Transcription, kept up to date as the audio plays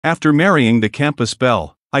After marrying the campus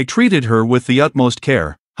belle, I treated her with the utmost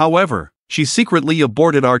care. However, she secretly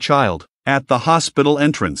aborted our child. At the hospital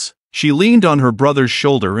entrance, she leaned on her brother's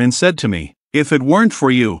shoulder and said to me, "If it weren't for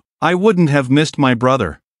you, I wouldn't have missed my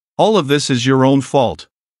brother. All of this is your own fault."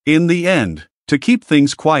 In the end, to keep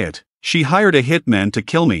things quiet, she hired a hitman to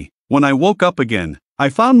kill me. When I woke up again, I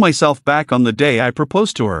found myself back on the day I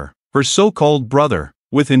proposed to her. Her so-called brother,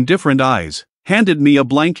 with indifferent eyes, handed me a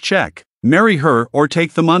blank check. "Marry her or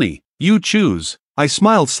take the money. You choose." I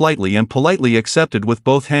smiled slightly and politely accepted with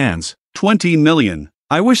both hands. 20 million.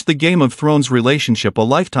 I wish the Game of Thrones relationship a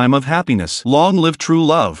lifetime of happiness. Long live true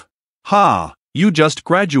love. Ha! You just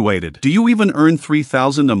graduated. Do you even earn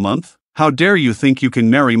 3,000 a month? How dare you think you can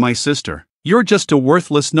marry my sister? You're just a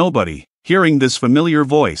worthless nobody. Hearing this familiar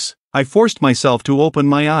voice, I forced myself to open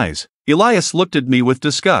my eyes. Elias looked at me with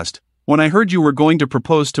disgust. "When I heard you were going to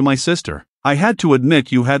propose to my sister, I had to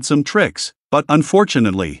admit you had some tricks, but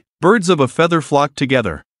unfortunately, birds of a feather flocked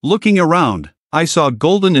together." Looking around, I saw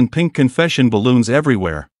golden and pink confession balloons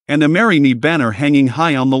everywhere, and a "Marry Me" banner hanging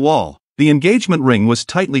high on the wall. The engagement ring was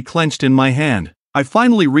tightly clenched in my hand. I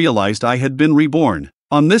finally realized I had been reborn.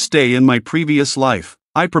 On this day in my previous life,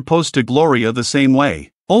 I proposed to Gloria the same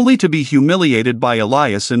way, only to be humiliated by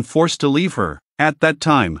Elias and forced to leave her. At that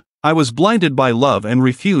time, I was blinded by love and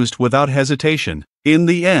refused without hesitation. In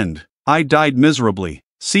the end, I died miserably.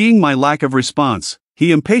 Seeing my lack of response,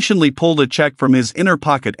 he impatiently pulled a check from his inner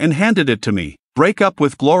pocket and handed it to me. "Break up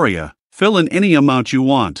with Gloria, fill in any amount you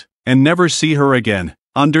want, and never see her again.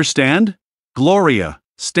 Understand?" Gloria,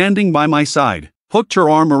 standing by my side, hooked her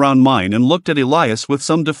arm around mine and looked at Elias with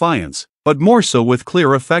some defiance, but more so with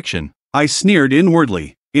clear affection. I sneered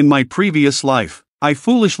inwardly. In my previous life, I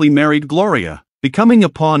foolishly married Gloria, becoming a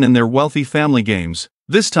pawn in their wealthy family games.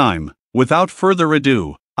 This time, without further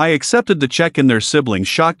ado, I accepted the check in their siblings'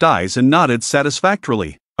 shocked eyes and nodded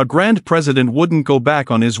satisfactorily. A grand president wouldn't go back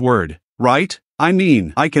on his word, right? I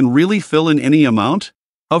mean, I can really fill in any amount?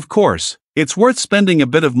 Of course, it's worth spending a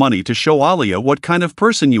bit of money to show Alia what kind of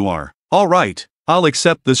person you are. All right, I'll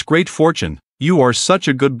accept this great fortune. You are such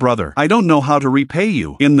a good brother. I don't know how to repay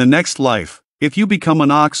you. In the next life, if you become an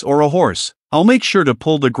ox or a horse, I'll make sure to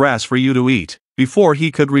pull the grass for you to eat." Before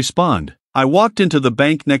he could respond, I walked into the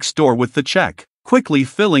bank next door with the check, quickly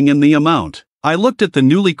filling in the amount. I looked at the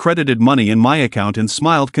newly credited money in my account and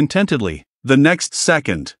smiled contentedly. The next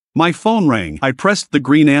second, my phone rang. I pressed the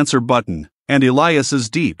green answer button, and Elias's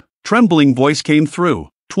deep, trembling voice came through.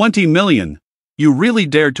 20 million. You really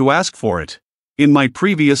dared to ask for it. In my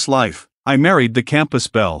previous life, I married the campus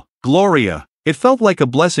belle, Gloria. It felt like a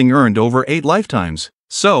blessing earned over 8 lifetimes.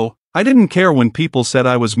 So, I didn't care when people said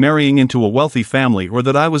I was marrying into a wealthy family or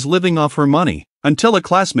that I was living off her money, until a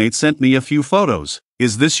classmate sent me a few photos.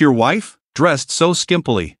 "Is this your wife? Dressed so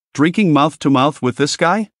skimpily, drinking mouth to mouth with this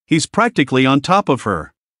guy? He's practically on top of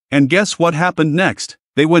her." And guess what happened next?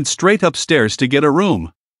 They went straight upstairs to get a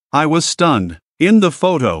room. I was stunned. In the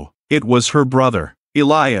photo, it was her brother,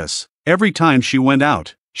 Elias. Every time she went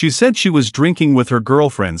out, she said she was drinking with her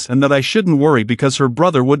girlfriends and that I shouldn't worry because her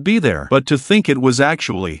brother would be there. But to think it was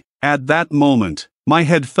actually, at that moment, my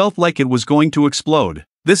head felt like it was going to explode.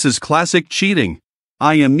 This is classic cheating.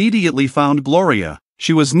 I immediately found Gloria.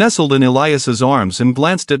 She was nestled in Elias's arms and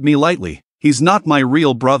glanced at me lightly. "He's not my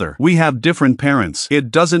real brother. We have different parents. It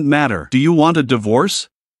doesn't matter. Do you want a divorce?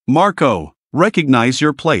 Marco, recognize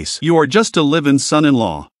your place. You are just a live-in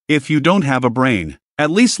son-in-law. If you don't have a brain, at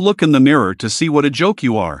least look in the mirror to see what a joke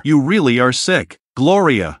you are. You really are sick."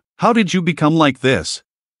 "Gloria, how did you become like this?"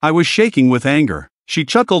 I was shaking with anger. She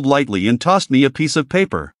chuckled lightly and tossed me a piece of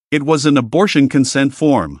paper. It was an abortion consent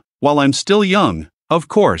form. "While I'm still young, of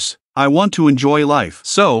course, I want to enjoy life.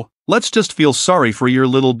 So, let's just feel sorry for your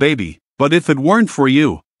little baby. But if it weren't for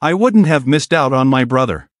you, I wouldn't have missed out on my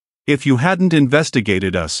brother. If you hadn't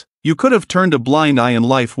investigated us, you could have turned a blind eye and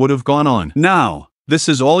life would have gone on. Now, this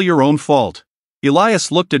is all your own fault."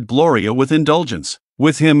 Elias looked at Gloria with indulgence.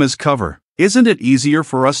 "With him as cover, isn't it easier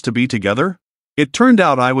for us to be together?" It turned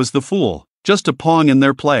out I was the fool, just a pawn in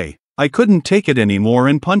their play. I couldn't take it anymore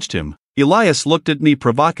and punched him. Elias looked at me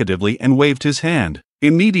provocatively and waved his hand.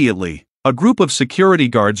 Immediately, a group of security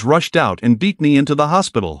guards rushed out and beat me into the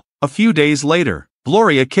hospital. A few days later,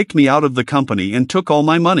 Gloria kicked me out of the company and took all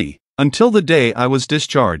my money. Until the day I was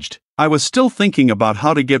discharged, I was still thinking about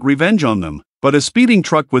how to get revenge on them, but a speeding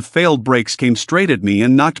truck with failed brakes came straight at me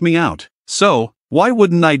and knocked me out. So, why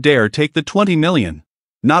wouldn't I dare take the 20 million?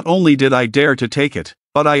 Not only did I dare to take it,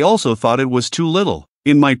 but I also thought it was too little.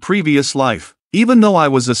 In my previous life, even though I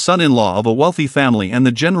was a son-in-law of a wealthy family and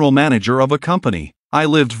the general manager of a company, I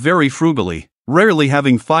lived very frugally, rarely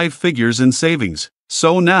having 5 figures in savings.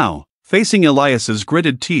 So now, facing Elias's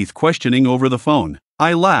gritted teeth questioning over the phone.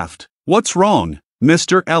 I laughed. What's wrong,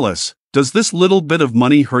 Mr. Ellis? Does this little bit of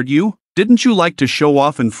money hurt you? Didn't you like to show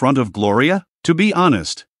off in front of Gloria? To be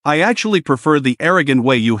honest, I actually prefer the arrogant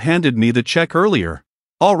way you handed me the check earlier.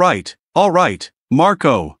 All right,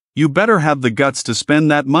 Marco, you better have the guts to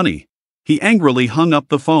spend that money. He angrily hung up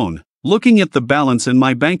the phone, looking at the balance in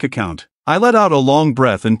my bank account. I let out a long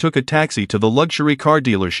breath and took a taxi to the luxury car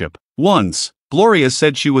dealership. Once, Gloria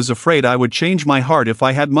said she was afraid I would change my heart if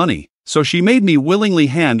I had money, so she made me willingly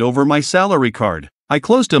hand over my salary card. I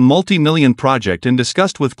closed a multi-million project and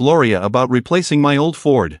discussed with Gloria about replacing my old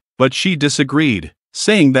Ford, but she disagreed,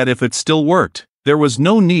 saying that if it still worked, there was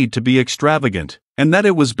no need to be extravagant, and that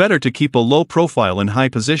it was better to keep a low profile in high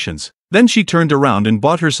positions. Then she turned around and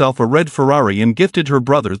bought herself a red Ferrari and gifted her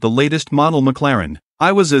brother the latest model McLaren.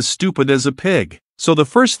 I was as stupid as a pig, so the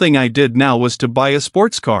first thing I did now was to buy a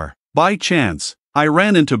sports car. By chance, I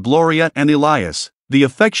ran into Gloria and Elias, the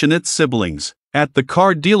affectionate siblings, at the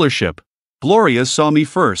car dealership. Gloria saw me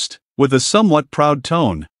first, with a somewhat proud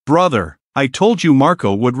tone. Brother, I told you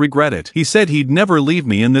Marco would regret it. He said he'd never leave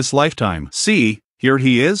me in this lifetime. See, here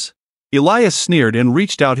he is. Elias sneered and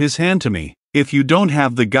reached out his hand to me. If you don't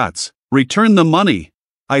have the guts, return the money.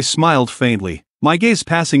 I smiled faintly, my gaze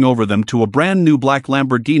passing over them to a brand new black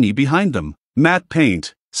Lamborghini behind them. Matte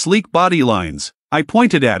paint, sleek body lines. I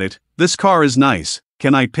pointed at it. This car is nice.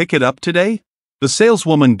 Can I pick it up today? The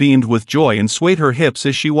saleswoman beamed with joy and swayed her hips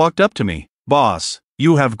as she walked up to me. Boss,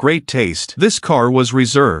 you have great taste. This car was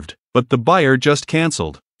reserved, but the buyer just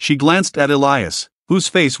canceled. She glanced at Elias, whose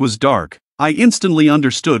face was dark. I instantly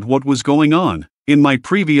understood what was going on. In my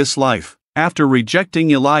previous life, after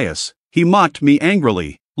rejecting Elias, he mocked me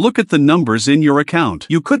angrily. Look at the numbers in your account.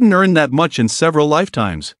 You couldn't earn that much in several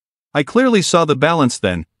lifetimes. I clearly saw the balance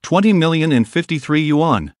then, 20,053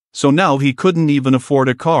 yuan. So now he couldn't even afford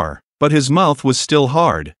a car, but his mouth was still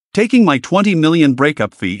hard, taking my 20 million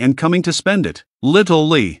breakup fee and coming to spend it. Little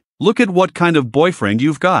Lee, look at what kind of boyfriend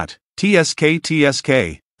you've got.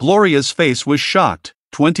 TSK. Gloria's face was shocked.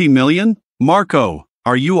 20 million? Marco,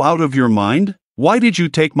 are you out of your mind? Why did you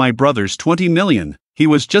take my brother's 20 million? He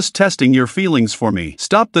was just testing your feelings for me.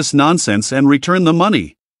 Stop this nonsense and return the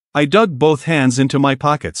money. I dug both hands into my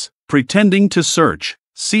pockets, pretending to search.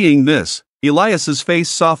 Seeing this, Elias's face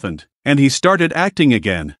softened, and he started acting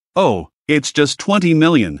again. Oh, it's just 20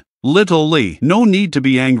 million. Little Lee, no need to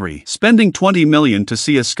be angry. Spending 20 million to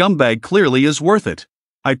see a scumbag clearly is worth it.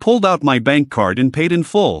 I pulled out my bank card and paid in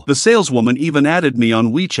full. The saleswoman even added me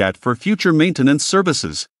on WeChat for future maintenance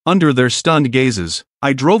services. Under their stunned gazes,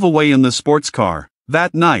 I drove away in the sports car.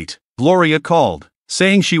 That night, Gloria called,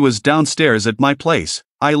 saying she was downstairs at my place.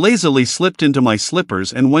 I lazily slipped into my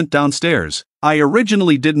slippers and went downstairs. I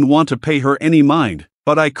originally didn't want to pay her any mind,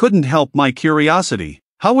 but I couldn't help my curiosity.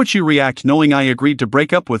 How would she react knowing I agreed to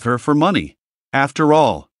break up with her for money? After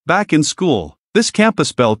all, back in school, this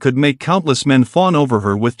campus belle could make countless men fawn over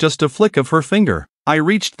her with just a flick of her finger. I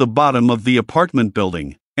reached the bottom of the apartment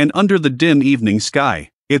building, and under the dim evening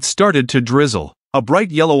sky, it started to drizzle. A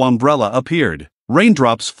bright yellow umbrella appeared,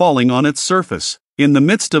 raindrops falling on its surface. In the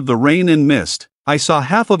midst of the rain and mist, I saw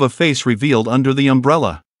half of a face revealed under the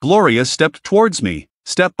umbrella. Gloria stepped towards me,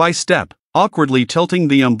 step by step, awkwardly tilting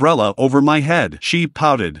the umbrella over my head. She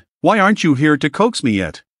pouted. Why aren't you here to coax me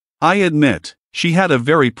yet? I admit, she had a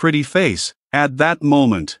very pretty face. At that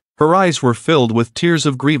moment, her eyes were filled with tears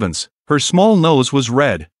of grievance, her small nose was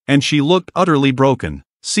red, and she looked utterly broken.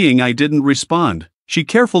 Seeing I didn't respond, she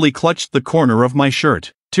carefully clutched the corner of my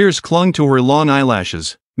shirt. Tears clung to her long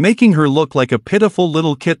eyelashes, making her look like a pitiful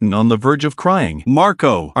little kitten on the verge of crying.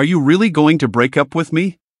 Marco, are you really going to break up with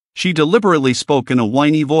me? She deliberately spoke in a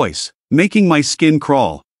whiny voice, making my skin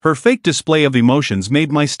crawl. Her fake display of emotions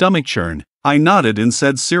made my stomach churn. I nodded and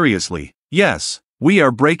said seriously, yes, we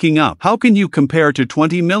are breaking up. How can you compare to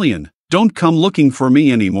 20 million? Don't come looking for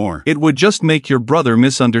me anymore. It would just make your brother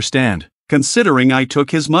misunderstand, considering I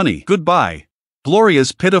took his money. Goodbye.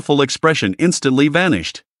 Gloria's pitiful expression instantly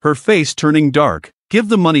vanished, her face turning dark. Give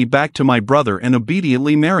the money back to my brother and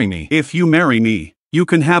obediently marry me. If you marry me, you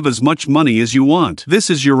can have as much money as you want. This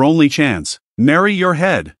is your only chance. Marry your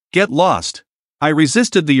head. Get lost. I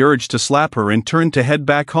resisted the urge to slap her and turned to head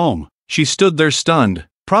back home. She stood there stunned,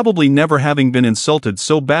 probably never having been insulted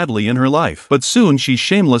so badly in her life. But soon she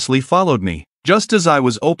shamelessly followed me. Just as I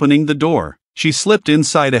was opening the door, she slipped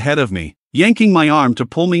inside ahead of me, yanking my arm to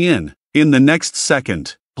pull me in. In the next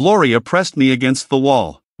second, Gloria pressed me against the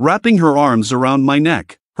wall, wrapping her arms around my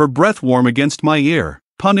neck, her breath warm against my ear.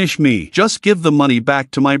 Punish me. Just give the money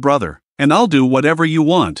back to my brother, and I'll do whatever you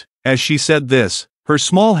want. As she said this, her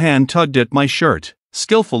small hand tugged at my shirt,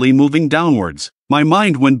 skillfully moving downwards. My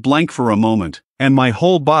mind went blank for a moment, and my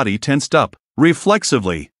whole body tensed up.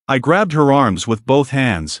 Reflexively, I grabbed her arms with both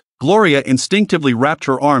hands. Gloria instinctively wrapped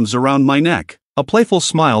her arms around my neck, a playful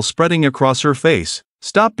smile spreading across her face.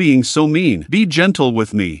 Stop being so mean. Be gentle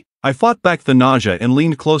with me. I fought back the nausea and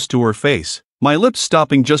leaned close to her face, my lips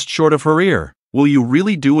stopping just short of her ear. Will you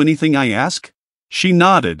really do anything I ask? She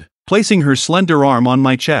nodded, placing her slender arm on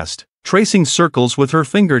my chest, tracing circles with her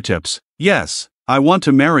fingertips. Yes, I want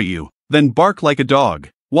to marry you. Then bark like a dog.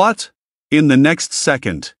 What? In the next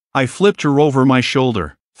second, I flipped her over my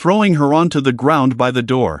shoulder, throwing her onto the ground by the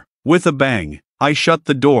door. With a bang, I shut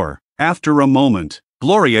the door. After a moment,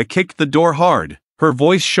 Gloria kicked the door hard, her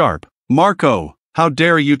voice sharp. Marco, how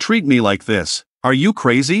dare you treat me like this? Are you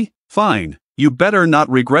crazy? Fine, you better not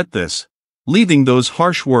regret this. Leaving those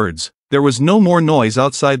harsh words, there was no more noise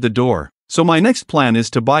outside the door, so my next plan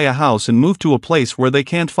is to buy a house and move to a place where they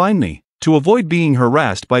can't find me, to avoid being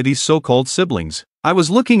harassed by these so-called siblings. I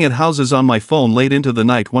was looking at houses on my phone late into the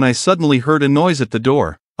night when I suddenly heard a noise at the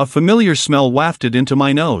door. A familiar smell wafted into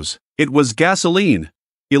my nose. It was gasoline.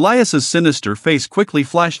 Elias's sinister face quickly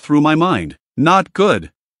flashed through my mind. Not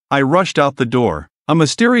good. I rushed out the door. A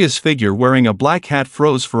mysterious figure wearing a black hat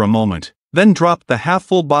froze for a moment, then dropped the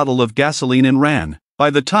half-full bottle of gasoline and ran.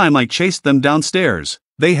 By the time I chased them downstairs,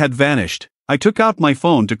 they had vanished. I took out my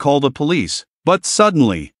phone to call the police, but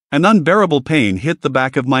suddenly, an unbearable pain hit the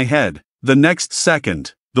back of my head. The next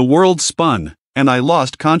second, the world spun, and I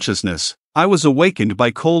lost consciousness. I was awakened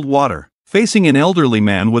by cold water, facing an elderly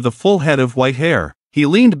man with a full head of white hair. He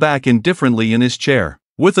leaned back indifferently in his chair,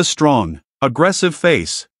 with a strong, aggressive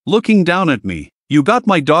face, looking down at me. You got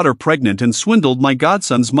my daughter pregnant and swindled my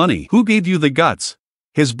godson's money. Who gave you the guts?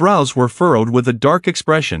 His brows were furrowed with a dark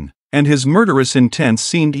expression, and his murderous intent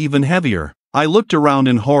seemed even heavier. I looked around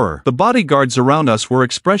in horror. The bodyguards around us were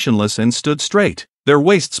expressionless and stood straight, their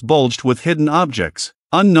waists bulged with hidden objects,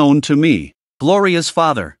 unknown to me. Gloria's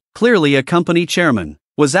father, clearly a company chairman,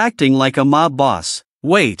 was acting like a mob boss.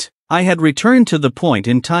 Wait, I had returned to the point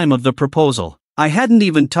in time of the proposal. I hadn't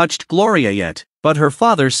even touched Gloria yet, but her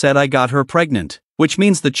father said I got her pregnant, which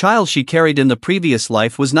means the child she carried in the previous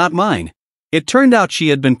life was not mine. It turned out she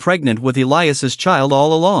had been pregnant with Elias's child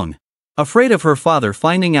all along. Afraid of her father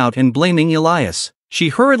finding out and blaming Elias, she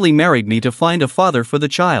hurriedly married me to find a father for the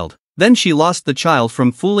child. Then she lost the child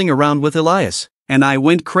from fooling around with Elias, and I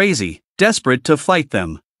went crazy, desperate to fight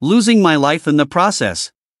them, losing my life in the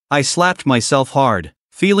process. I slapped myself hard,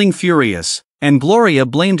 feeling furious, and Gloria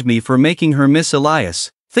blamed me for making her miss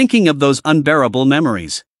Elias. Thinking of those unbearable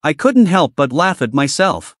memories, I couldn't help but laugh at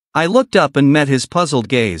myself. I looked up and met his puzzled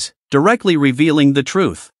gaze, directly revealing the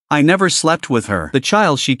truth. I never slept with her. The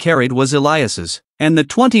child she carried was Elias's, and the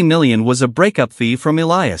 20 million was a breakup fee from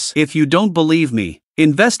Elias. If you don't believe me,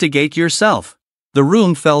 investigate yourself. The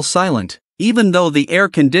room fell silent, even though the air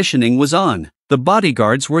conditioning was on. The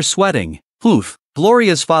bodyguards were sweating. Poof!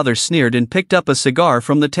 Gloria's father sneered and picked up a cigar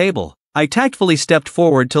from the table. I tactfully stepped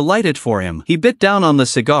forward to light it for him. He bit down on the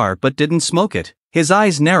cigar but didn't smoke it, his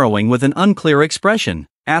eyes narrowing with an unclear expression.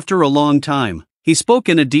 After a long time, he spoke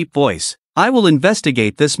in a deep voice. I will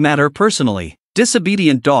investigate this matter personally.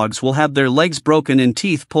 Disobedient dogs will have their legs broken and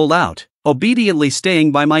teeth pulled out, obediently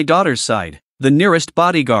staying by my daughter's side. The nearest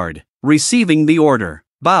bodyguard, receiving the order,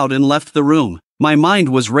 bowed and left the room. My mind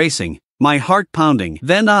was racing, my heart pounding.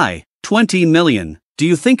 Then 20 million. Do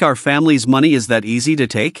you think our family's money is that easy to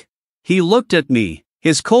take? He looked at me,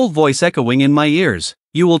 his cold voice echoing in my ears.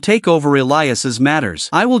 You will take over Elias's matters.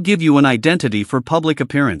 I will give you an identity for public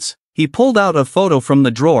appearance. He pulled out a photo from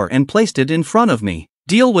the drawer and placed it in front of me.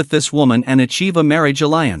 Deal with this woman and achieve a marriage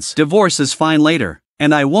alliance. Divorce is fine later,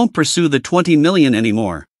 and I won't pursue the 20 million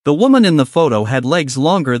anymore. The woman in the photo had legs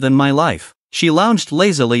longer than my life. She lounged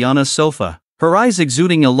lazily on a sofa, her eyes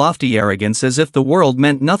exuding a lofty arrogance as if the world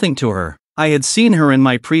meant nothing to her. I had seen her in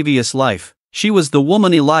my previous life. She was the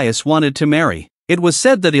woman Elias wanted to marry. It was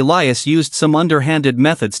said that Elias used some underhanded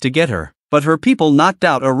methods to get her, but her people knocked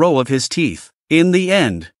out a row of his teeth. In the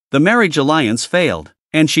end, the marriage alliance failed,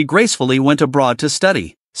 and she gracefully went abroad to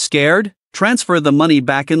study. Scared? Transfer the money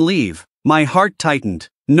back and leave. My heart tightened.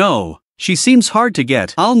 No, she seems hard to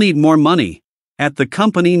get. I'll need more money. At the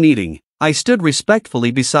company meeting, I stood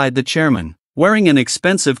respectfully beside the chairman, wearing an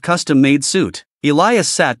expensive custom-made suit. Elias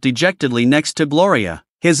sat dejectedly next to Gloria,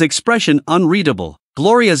 his expression unreadable.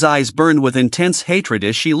 Gloria's eyes burned with intense hatred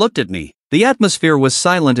as she looked at me. The atmosphere was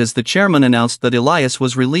silent as the chairman announced that Elias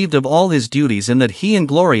was relieved of all his duties and that he and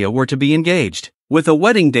Gloria were to be engaged. With a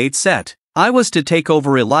wedding date set, I was to take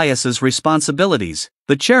over Elias's responsibilities.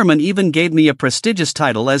 The chairman even gave me a prestigious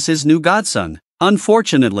title as his new godson.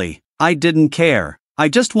 Unfortunately, I didn't care. I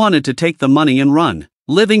just wanted to take the money and run,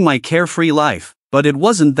 living my carefree life. But it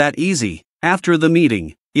wasn't that easy. After the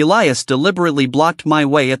meeting, Elias deliberately blocked my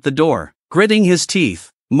way at the door, gritting his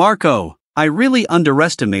teeth. Marco, I really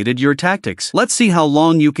underestimated your tactics. Let's see how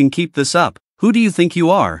long you can keep this up. Who do you think you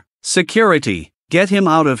are? Security, get him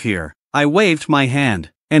out of here. I waved my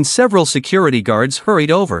hand, and several security guards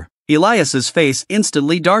hurried over. Elias's face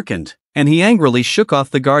instantly darkened, and he angrily shook off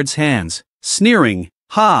the guards' hands, sneering,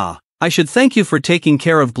 "Ha! I should thank you for taking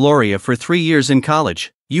care of Gloria for 3 years in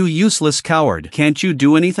college. You useless coward. Can't you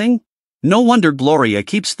do anything? No wonder Gloria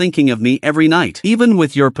keeps thinking of me every night. Even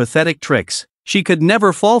with your pathetic tricks, she could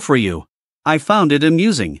never fall for you." I found it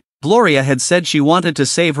amusing. Gloria had said she wanted to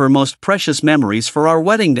save her most precious memories for our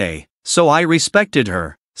wedding day, so I respected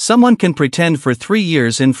her. Someone can pretend for 3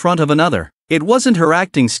 years in front of another. It wasn't her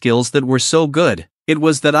acting skills that were so good, it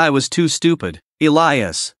was that I was too stupid.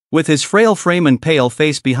 Elias, with his frail frame and pale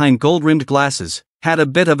face behind gold-rimmed glasses, had a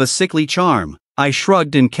bit of a sickly charm. I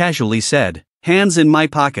shrugged and casually said, hands in my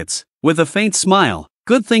pockets, with a faint smile,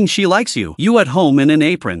 "Good thing she likes you. You at home in an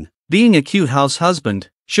apron, being a cute house husband,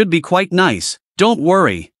 should be quite nice. Don't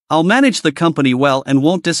worry, I'll manage the company well and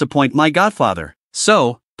won't disappoint my godfather.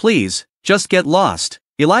 So, please, just get lost."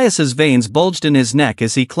 Elias's veins bulged in his neck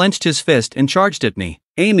as he clenched his fist and charged at me,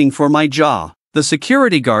 aiming for my jaw. The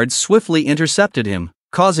security guards swiftly intercepted him,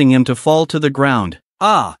 causing him to fall to the ground.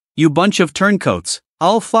 "Ah, you bunch of turncoats,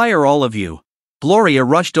 I'll fire all of you." Gloria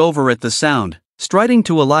rushed over at the sound, striding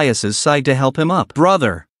to Elias's side to help him up.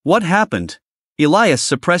 "Brother, what happened?" Elias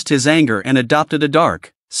suppressed his anger and adopted a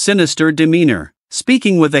dark, sinister demeanor,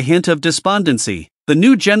 speaking with a hint of despondency. "The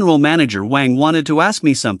new general manager Wang wanted to ask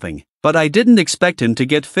me something, but I didn't expect him to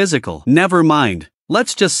get physical." "Never mind,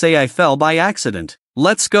 let's just say I fell by accident.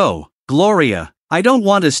 Let's go." "Gloria, I don't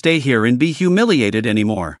want to stay here and be humiliated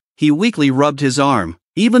anymore." He weakly rubbed his arm.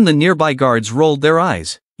 Even the nearby guards rolled their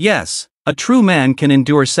eyes. Yes, a true man can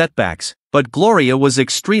endure setbacks, but Gloria was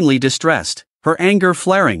extremely distressed, her anger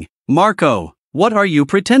flaring. "Marco, what are you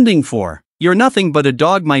pretending for? You're nothing but a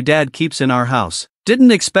dog my dad keeps in our house.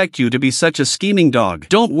 Didn't expect you to be such a scheming dog.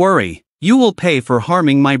 Don't worry, you will pay for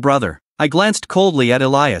harming my brother." I glanced coldly at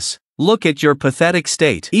Elias. "Look at your pathetic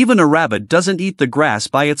state. Even a rabbit doesn't eat the grass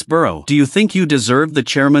by its burrow. Do you think you deserve the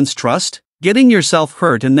chairman's trust? Getting yourself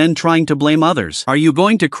hurt and then trying to blame others. Are you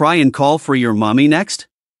going to cry and call for your mommy next?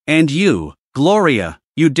 And you, Gloria,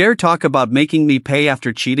 you dare talk about making me pay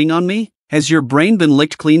after cheating on me? Has your brain been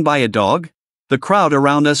licked clean by a dog?" The crowd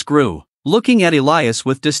around us grew, looking at Elias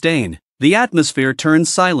with disdain. The atmosphere turned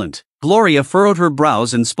silent. Gloria furrowed her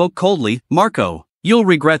brows and spoke coldly, "Marco, you'll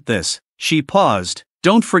regret this." She paused.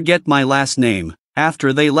 "Don't forget my last name."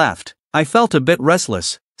 After they left, I felt a bit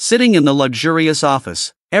restless, sitting in the luxurious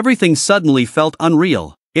office. Everything suddenly felt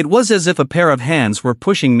unreal. It was as if a pair of hands were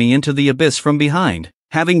pushing me into the abyss from behind.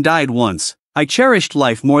 Having died once, I cherished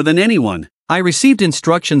life more than anyone. I received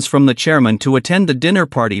instructions from the chairman to attend the dinner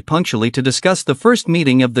party punctually to discuss the first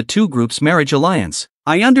meeting of the two groups' marriage alliance.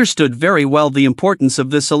 I understood very well the importance of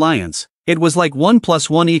this alliance. It was like 1 +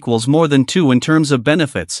 1 = more than 2 in terms of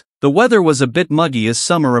benefits. The weather was a bit muggy as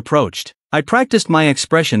summer approached. I practiced my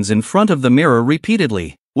expressions in front of the mirror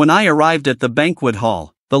repeatedly. When I arrived at the banquet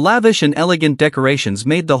hall, the lavish and elegant decorations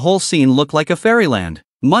made the whole scene look like a fairyland.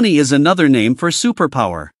 Money is another name for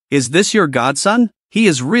superpower. "Is this your godson? He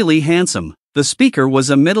is really handsome." The speaker was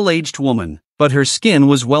a middle-aged woman, but her skin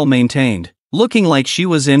was well maintained, looking like she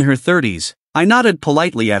was in her 30s. I nodded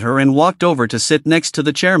politely at her and walked over to sit next to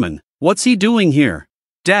the chairman. "What's he doing here?"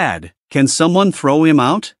 "Dad, can someone throw him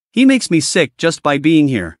out? He makes me sick just by being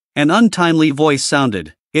here." An untimely voice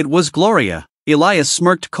sounded. It was Gloria. Elias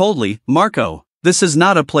smirked coldly. "Marco, this is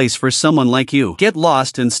not a place for someone like you. Get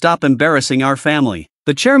lost and stop embarrassing our family."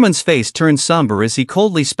 The chairman's face turned somber as he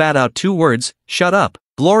coldly spat out 2 words, "Shut up."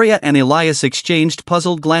 Gloria and Elias exchanged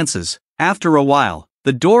puzzled glances. After a while,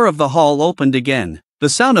 the door of the hall opened again. The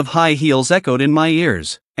sound of high heels echoed in my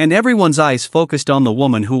ears, and everyone's eyes focused on the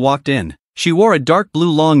woman who walked in. She wore a dark blue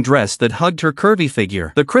long dress that hugged her curvy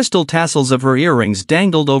figure. The crystal tassels of her earrings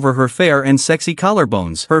dangled over her fair and sexy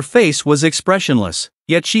collarbones. Her face was expressionless,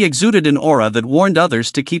 yet she exuded an aura that warned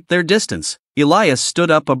others to keep their distance. Elias stood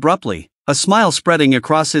up abruptly, a smile spreading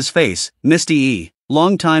across his face. "Misty E,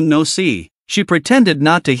 long time no see." She pretended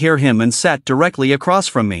not to hear him and sat directly across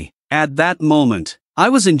from me. At that moment, I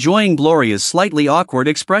was enjoying Gloria's slightly awkward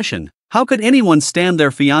expression. How could anyone stand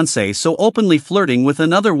their fiancé so openly flirting with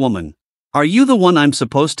another woman? "Are you the one I'm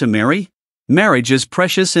supposed to marry?" Marriage is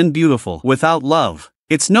precious and beautiful. Without love,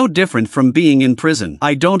 it's no different from being in prison.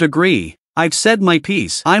 "I don't agree. I've said my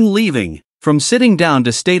piece. I'm leaving." From sitting down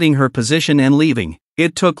to stating her position and leaving,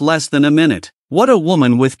 it took less than a minute. What a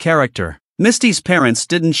woman with character. Misty's parents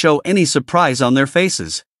didn't show any surprise on their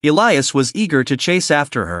faces. Elias was eager to chase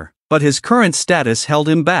after her, but his current status held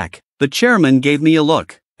him back. The chairman gave me a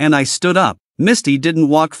look, and I stood up. Misty didn't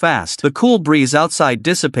walk fast. The cool breeze outside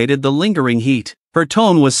dissipated the lingering heat. Her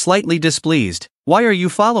tone was slightly displeased. "Why are you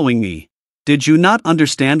following me? Did you not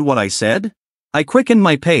understand what I said?" I quickened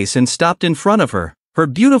my pace and stopped in front of her. Her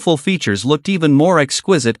beautiful features looked even more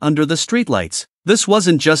exquisite under the streetlights. This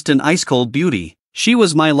wasn't just an ice-cold beauty. She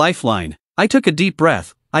was my lifeline. I took a deep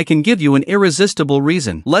breath. "I can give you an irresistible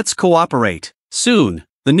reason. Let's cooperate." Soon,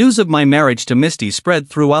 the news of my marriage to Misty spread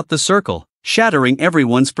throughout the circle, shattering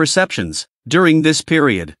everyone's perceptions. During this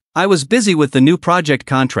period, I was busy with the new project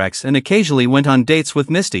contracts and occasionally went on dates with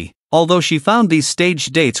Misty. Although she found these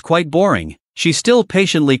staged dates quite boring, she still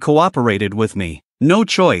patiently cooperated with me. No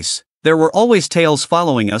choice. There were always tales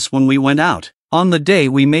following us when we went out. On the day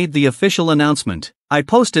we made the official announcement, I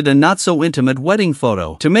posted a not-so-intimate wedding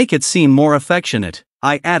photo. To make it seem more affectionate,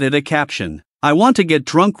 I added a caption: "I want to get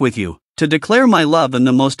drunk with you, to declare my love in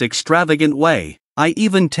the most extravagant way." I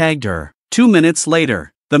even tagged her. 2 minutes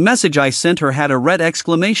later, the message I sent her had a red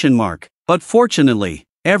exclamation mark. But fortunately,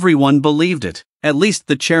 everyone believed it. At least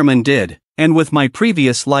the chairman did. And with my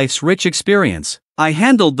previous life's rich experience, I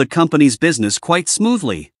handled the company's business quite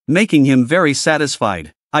smoothly, making him very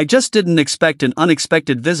satisfied. I just didn't expect an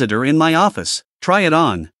unexpected visitor in my office. "Try it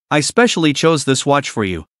on. I specially chose this watch for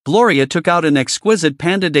you." Gloria took out an exquisite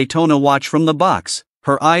Panda Daytona watch from the box,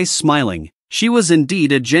 her eyes smiling. She was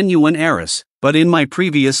indeed a genuine heiress, but in my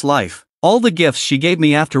previous life, all the gifts she gave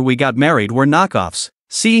me after we got married were knockoffs.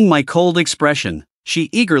 Seeing my cold expression, she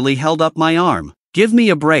eagerly held up my arm. "Give me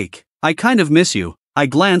a break. I kind of miss you." I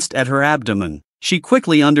glanced at her abdomen. She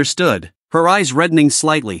quickly understood, her eyes reddening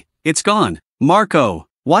slightly. "It's gone. Marco,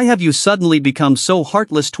 why have you suddenly become so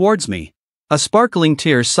heartless towards me?" A sparkling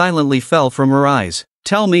tear silently fell from her eyes.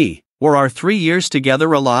 "Tell me, were our 3 years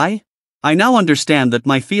together a lie? I now understand that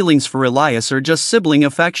my feelings for Elias are just sibling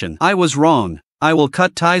affection. I was wrong. I will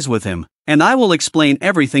cut ties with him, and I will explain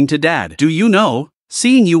everything to Dad. Do you know,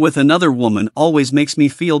 seeing you with another woman always makes me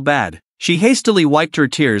feel bad." She hastily wiped her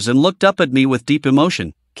tears and looked up at me with deep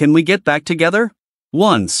emotion. "Can we get back together?"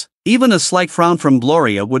 Once, even a slight frown from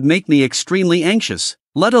Gloria would make me extremely anxious,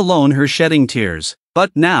 let alone her shedding tears.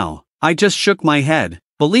 But now, I just shook my head.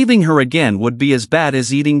 Believing her again would be as bad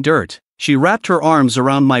as eating dirt. She wrapped her arms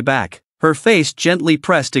around my back, her face gently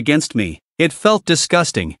pressed against me. It felt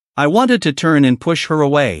disgusting. I wanted to turn and push her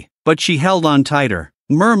away, but she held on tighter,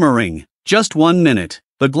 murmuring, "Just 1 minute."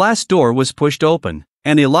 The glass door was pushed open,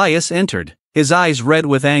 and Elias entered, his eyes red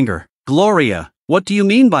with anger. "Gloria, what do you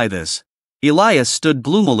mean by this?" Elias stood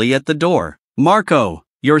gloomily at the door. "Marco,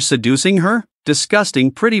 you're seducing her?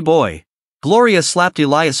 Disgusting pretty boy." Gloria slapped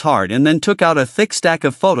Elias hard and then took out a thick stack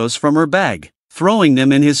of photos from her bag, throwing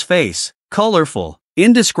them in his face. Colorful,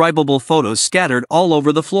 indescribable photos scattered all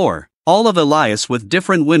over the floor, all of Elias with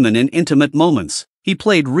different women in intimate moments. He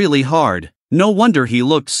played really hard. No wonder he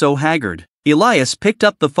looked so haggard. Elias picked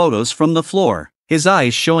up the photos from the floor, his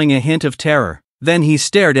eyes showing a hint of terror. Then he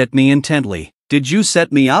stared at me intently. "Did you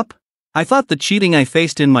set me up?" I thought the cheating I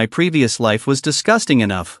faced in my previous life was disgusting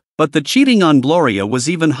enough, but the cheating on Gloria was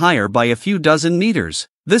even higher by a few dozen meters.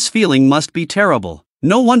 This feeling must be terrible.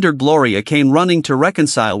 No wonder Gloria came running to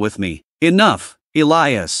reconcile with me. "Enough,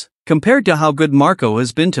 Elias. Compared to how good Marco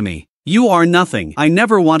has been to me, you are nothing. I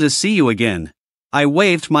never want to see you again." I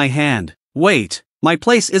waved my hand. "Wait, my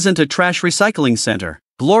place isn't a trash recycling center."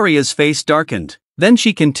 Gloria's face darkened. Then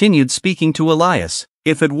she continued speaking to Elias.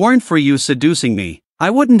 "If it weren't for you seducing me, I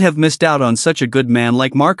wouldn't have missed out on such a good man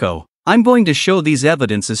like Marco. I'm going to show these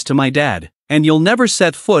evidences to my dad, and you'll never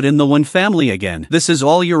set foot in the one family again. This is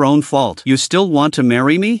all your own fault. You still want to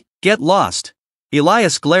marry me? Get lost."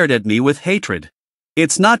 Elias glared at me with hatred.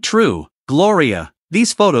 "It's not true, Gloria.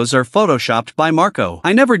 These photos are photoshopped by Marco.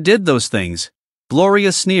 I never did those things."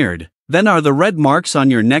 Gloria sneered. "Then are the red marks on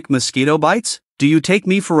your neck mosquito bites? Do you take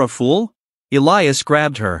me for a fool?" Elias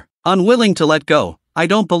grabbed her, unwilling to let go. "I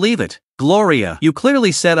don't believe it. Gloria, you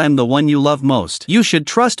clearly said I'm the one you love most. You should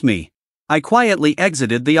trust me." I quietly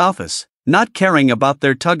exited the office, not caring about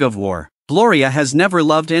their tug-of-war. Gloria has never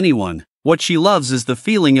loved anyone. What she loves is the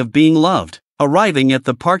feeling of being loved. Arriving at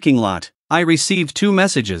the parking lot, I received 2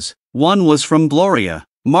 messages. One was from Gloria.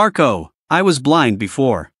 "Marco, I was blind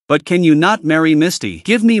before, but can you not marry Misty?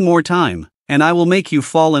 Give me more time, and I will make you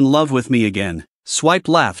fall in love with me again." Swipe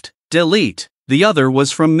left, delete. The other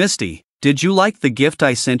was from Misty. "Did you like the gift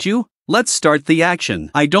I sent you? Let's start the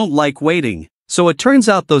action. I don't like waiting." So it turns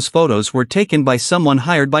out those photos were taken by someone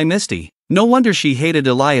hired by Misty. No wonder she hated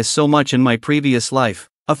Elias so much in my previous life.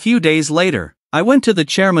 A few days later, I went to the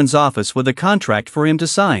chairman's office with a contract for him to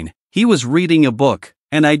sign. He was reading a book,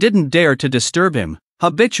 and I didn't dare to disturb him.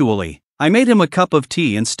 Habitually, I made him a cup of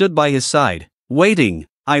tea and stood by his side, waiting.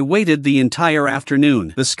 I waited the entire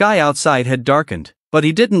afternoon. The sky outside had darkened, but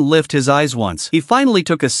he didn't lift his eyes once. He finally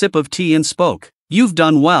took a sip of tea and spoke. "You've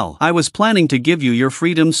done well. I was planning to give you your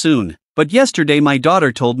freedom soon, but yesterday my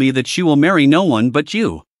daughter told me that she will marry no one but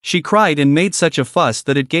you. She cried and made such a fuss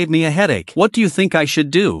that it gave me a headache. What do you think I should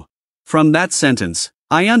do?" From that sentence,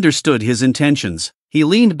 I understood his intentions. He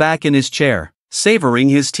leaned back in his chair, savoring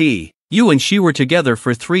his tea. "You and she were together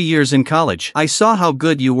for 3 years in college. I saw how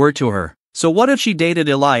good you were to her. So what if she dated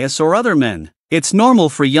Elias or other men? It's normal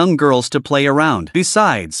for young girls to play around.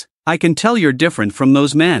 Besides, I can tell you're different from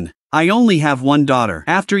those men. I only have one daughter.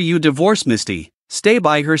 After you divorce Misty, stay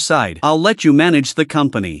by her side. I'll let you manage the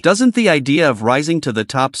company." Doesn't the idea of rising to the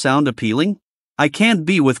top sound appealing? "I can't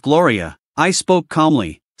be with Gloria," I spoke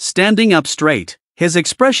calmly, standing up straight. His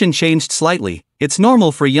expression changed slightly. "It's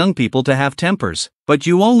normal for young people to have tempers, but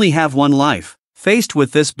you only have one life." Faced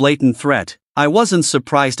with this blatant threat, I wasn't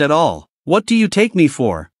surprised at all. "What do you take me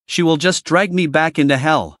for? She will just drag me back into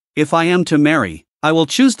hell. If I am to marry, I will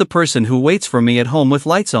choose the person who waits for me at home with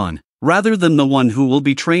lights on, rather than the one who will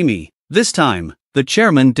betray me." This time, the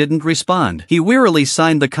chairman didn't respond. He wearily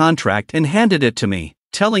signed the contract and handed it to me,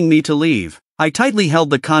 telling me to leave. I tightly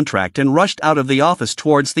held the contract and rushed out of the office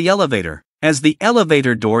towards the elevator. As the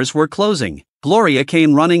elevator doors were closing, Gloria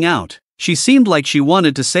came running out. She seemed like she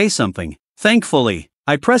wanted to say something. Thankfully,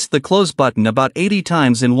 I pressed the close button about 80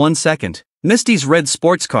 times in 1 second. Misty's red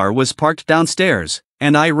sports car was parked downstairs,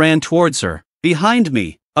 and I ran towards her. Behind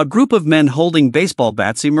me, a group of men holding baseball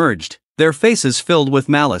bats emerged, their faces filled with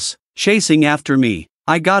malice, chasing after me.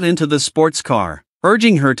 I got into the sports car,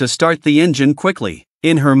 urging her to start the engine quickly.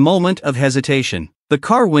 In her moment of hesitation, the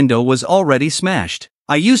car window was already smashed.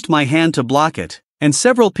 I used my hand to block it, and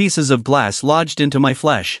several pieces of glass lodged into my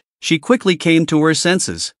flesh. She quickly came to her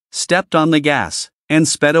senses, stepped on the gas, and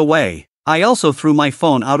sped away. I also threw my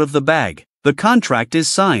phone out of the bag. "The contract is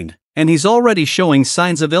signed, and he's already showing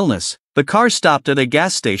signs of illness." The car stopped at a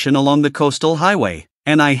gas station along the coastal highway,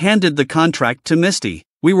 and I handed the contract to Misty.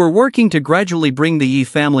 We were working to gradually bring the Yi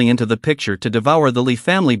family into the picture to devour the Lee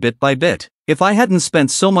family bit by bit. If I hadn't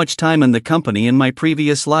spent so much time in the company in my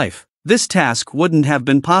previous life, this task wouldn't have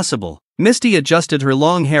been possible. Misty adjusted her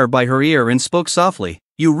long hair by her ear and spoke softly.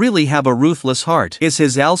 "You really have a ruthless heart. Is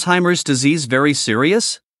his Alzheimer's disease very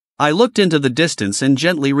serious?" I looked into the distance and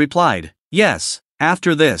gently replied, "Yes,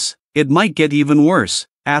 after this, it might get even worse.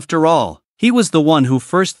 After all, he was the one who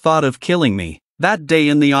first thought of killing me. That day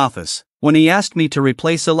in the office, when he asked me to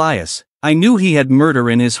replace Elias, I knew he had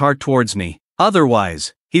murder in his heart towards me.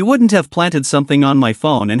 Otherwise, he wouldn't have planted something on my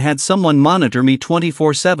phone and had someone monitor me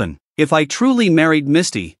 24/7. If I truly married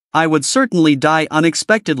Misty, I would certainly die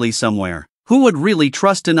unexpectedly somewhere. Who would really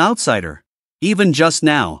trust an outsider?" Even just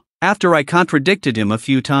now, after I contradicted him a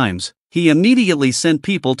few times, he immediately sent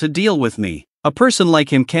people to deal with me. A person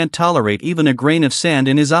like him can't tolerate even a grain of sand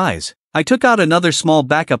in his eyes. I took out another small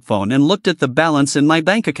backup phone and looked at the balance in my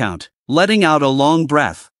bank account, letting out a long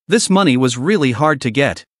breath. This money was really hard to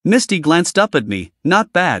get. Misty glanced up at me.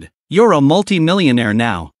 "Not bad. You're a multi-millionaire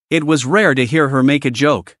now." It was rare to hear her make a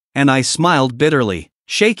joke, and I smiled bitterly,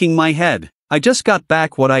 shaking my head. "I just got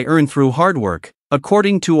back what I earned through hard work.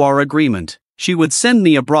 According to our agreement, she would send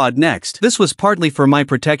me abroad next." This was partly for my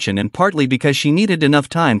protection and partly because she needed enough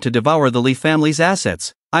time to devour the Lee family's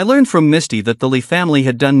assets. I learned from Misty that the Lee family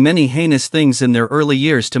had done many heinous things in their early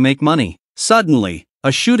years to make money. Suddenly,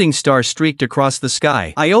 a shooting star streaked across the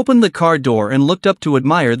sky. I opened the car door and looked up to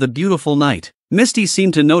admire the beautiful night. Misty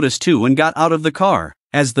seemed to notice too and got out of the car.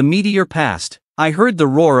 As the meteor passed, I heard the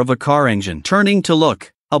roar of a car engine. Turning to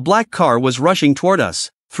look, a black car was rushing toward us.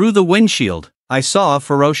 Through the windshield, I saw a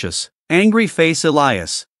ferocious, angry face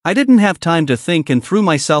Elias. I didn't have time to think and threw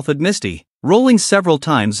myself at Misty, rolling several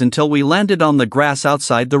times until we landed on the grass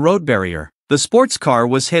outside the road barrier. The sports car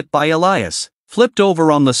was hit by Elias, flipped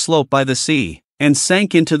over on the slope by the sea, and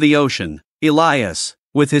sank into the ocean. Elias,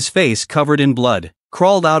 with his face covered in blood,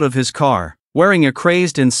 crawled out of his car, wearing a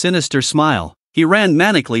crazed and sinister smile. He ran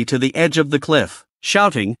manically to the edge of the cliff,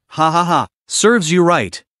 shouting, "Ha ha ha, serves you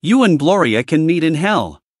right, you and Gloria can meet in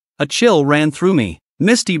hell." A chill ran through me.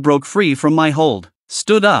 Misty broke free from my hold,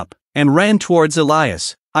 stood up, and ran towards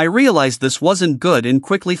Elias. I realized this wasn't good and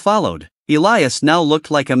quickly followed. Elias now looked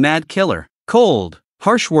like a mad killer. Cold,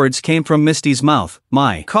 harsh words came from Misty's mouth.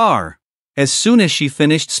 "My car." As soon as she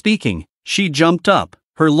finished speaking, she jumped up,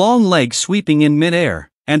 her long legs sweeping in midair,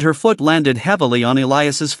 and her foot landed heavily on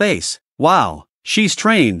Elias's face. Wow, she's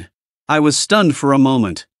trained. I was stunned for a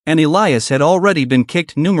moment, and Elias had already been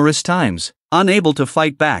kicked numerous times. Unable to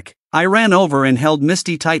fight back, I ran over and held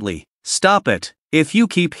Misty tightly. "Stop it. If you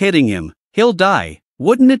keep hitting him, he'll die."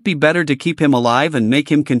 Wouldn't it be better to keep him alive and make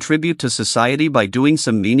him contribute to society by doing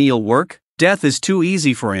some menial work? Death is too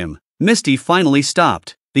easy for him. Misty finally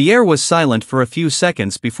stopped. The air was silent for a few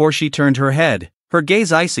seconds before she turned her head, her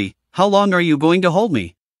gaze icy. How long are you going to hold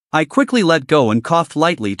me? I quickly let go and coughed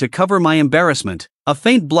lightly to cover my embarrassment. A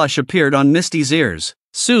faint blush appeared on Misty's ears.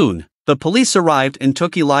 Soon, the police arrived and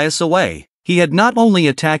took Elias away. He had not only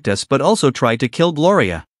attacked us but also tried to kill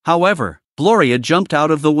Gloria. However, Gloria jumped out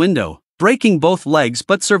of the window, breaking both legs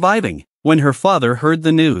but surviving. When her father heard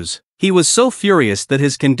the news, he was so furious that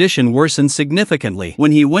his condition worsened significantly.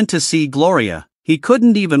 When he went to see Gloria, he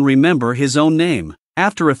couldn't even remember his own name.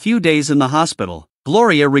 After a few days in the hospital,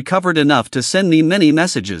 Gloria recovered enough to send me many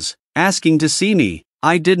messages, asking to see me.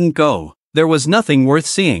 I didn't go. There was nothing worth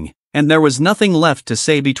seeing, and there was nothing left to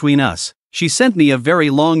say between us. She sent me a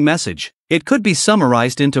very long message. It could be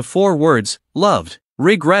summarized into 4 words: loved,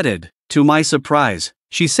 regretted. To my surprise,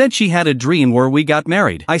 she said she had a dream where we got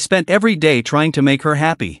married. I spent every day trying to make her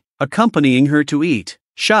happy, accompanying her to eat,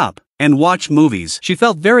 shop, and watch movies. She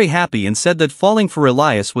felt very happy and said that falling for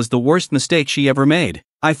Elias was the worst mistake she ever made.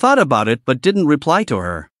 I thought about it but didn't reply to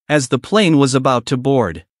her. As the plane was about to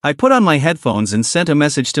board, I put on my headphones and sent a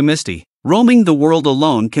message to Misty. Roaming the world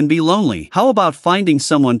alone can be lonely. How about finding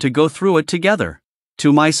someone to go through it together?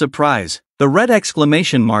 To my surprise, the red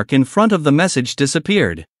exclamation mark in front of the message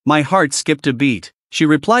disappeared. My heart skipped a beat. She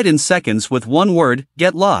replied in seconds with one word: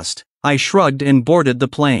 get lost. I shrugged and boarded the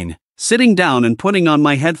plane. Sitting down and putting on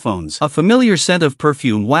my headphones, a familiar scent of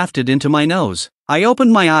perfume wafted into my nose. I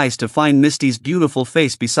opened my eyes to find Misty's beautiful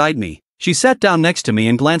face beside me. She sat down next to me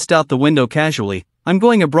and glanced out the window casually. I'm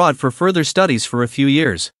going abroad for further studies for a few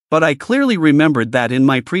years, but I clearly remembered that in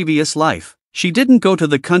my previous life, she didn't go to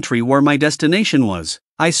the country where my destination was.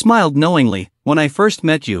 I smiled knowingly. When I first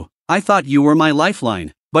met you, I thought you were my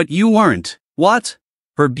lifeline, but you weren't. What?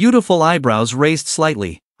 Her beautiful eyebrows raised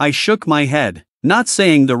slightly. I shook my head, not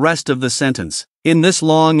saying the rest of the sentence. In this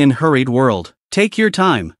long and hurried world, take your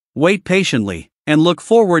time, wait patiently, and look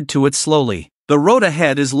forward to it slowly. The road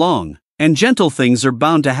ahead is long, and gentle things are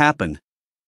bound to happen.